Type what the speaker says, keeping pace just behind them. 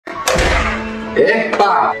哎，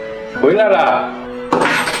爸，回来了。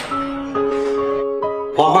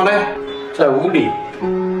花花呢？在屋里。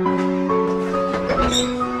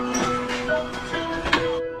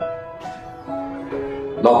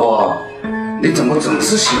老婆，你怎么总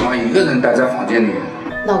是喜欢一个人待在房间里？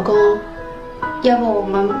老公，要不我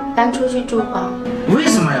们搬出去住吧？为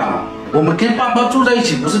什么呀？我们跟爸爸住在一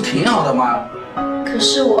起不是挺好的吗？可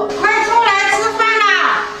是我……快出来吃饭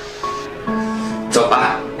啦！走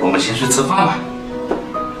吧，我们先去吃饭吧。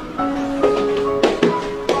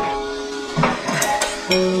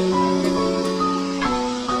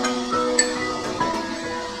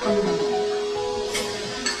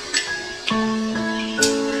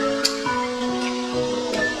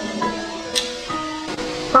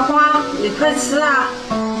花花，你快吃啊！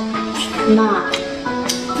妈，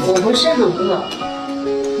我不是很饿。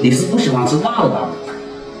你是不喜欢吃辣的吧？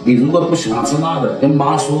你如果不喜欢吃辣的，跟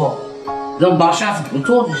妈说，让妈下次不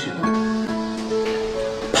做就行了。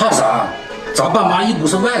怕啥？咱爸妈又不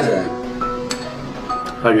是外人。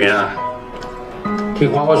阿云啊，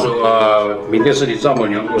听花花说，明天是你丈母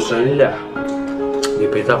娘过生日啊，你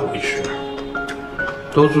陪她回去，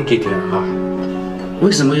多住几天啊。为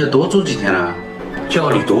什么要多住几天呢？叫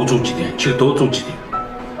你多住几天就多住几天。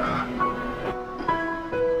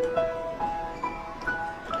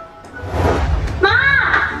妈，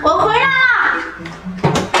我回来了。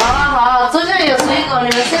好，桌上有水果，你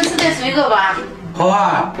们先吃点水果吧。花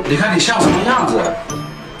花，你看你像什么样子？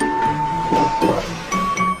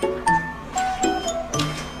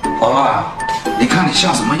花花，你看你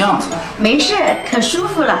像什么样子？没事，可舒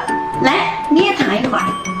服了。来，你也躺一会儿。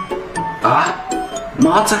啊，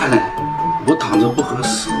妈在呢，我躺着不合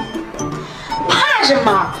适。怕什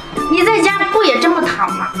么？你在家不也这么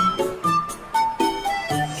躺吗？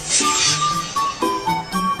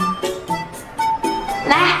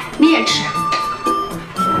来，你也吃。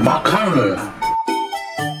妈看了。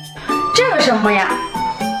这有什么呀？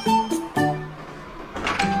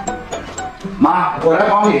妈，我来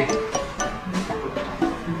帮你。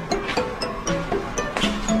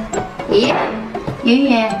咦，圆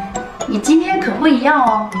圆，你今天可不一样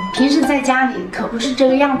哦，平时在家里可不是这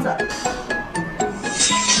个样子。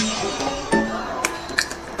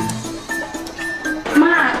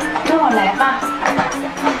妈，跟我来吧。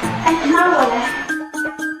哎，妈，我来。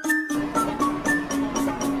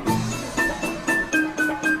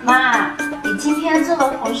妈，你今天做的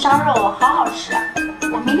红烧肉好好吃，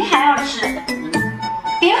我明天还要吃。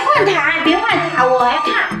别换台，别换台，我来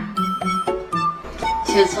看。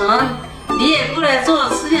小程，你也过来坐着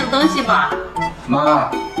吃点东西吧。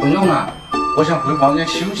妈，不用了，我想回房间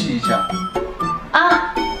休息一下。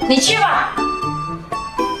啊，你去吧。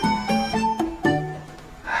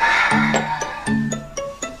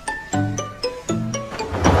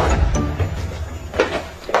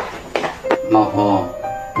老婆，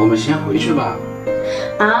我们先回去吧。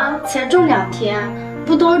啊，才住2天，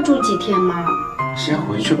不多住几天吗？先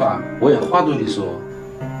回去吧，我有话对你说。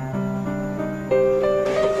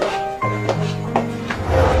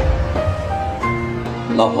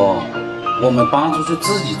老婆，我们搬出去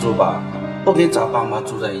自己住吧，不跟咱爸妈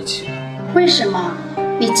住在一起。为什么？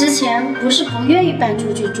你之前不是不愿意搬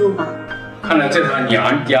出去住吗？看来这趟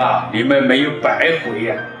娘家你们没有白回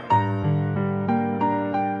呀。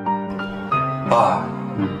爸，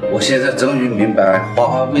我现在终于明白花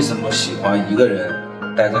花为什么喜欢一个人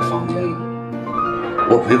待在房间了。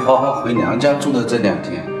我陪花花回娘家住的这2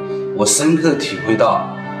天，我深刻体会到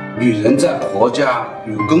女人在婆家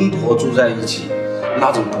与公婆住在一起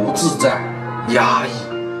那种不自在、压抑、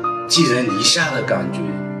寄人篱下的感觉。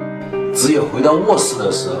只有回到卧室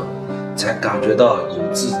的时候，才感觉到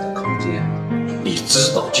有自己的空间。你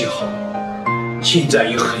知道就好。现在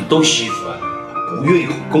有很多媳妇啊，不愿意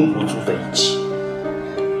和公婆住在一起，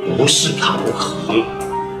不是她不和，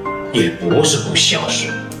也不是不孝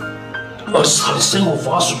顺，而是她的生活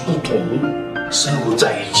方式不同。生活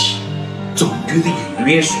在一起，总觉得有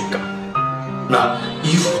约束感。那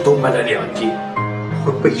衣服多买了2件，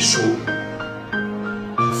会被说；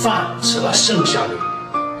饭吃了剩下的，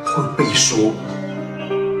会被说；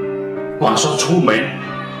晚上出门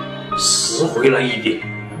迟回了一点，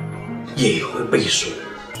也会被说。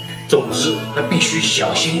总之，他必须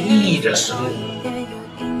小心翼翼的生活，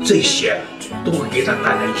这些都会给他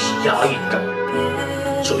带来一些压抑感。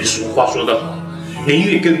所以俗话说得好，宁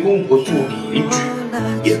愿跟公婆住邻居，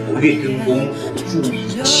也不愿跟公婆住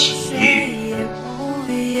一起。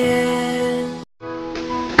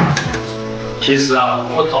其实啊，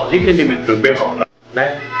我早就给你们准备好了，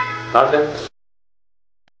来，拿着。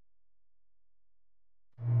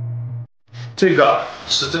这个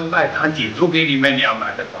是在外滩底租给你们俩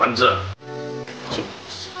买的房子。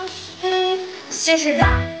谢谢的。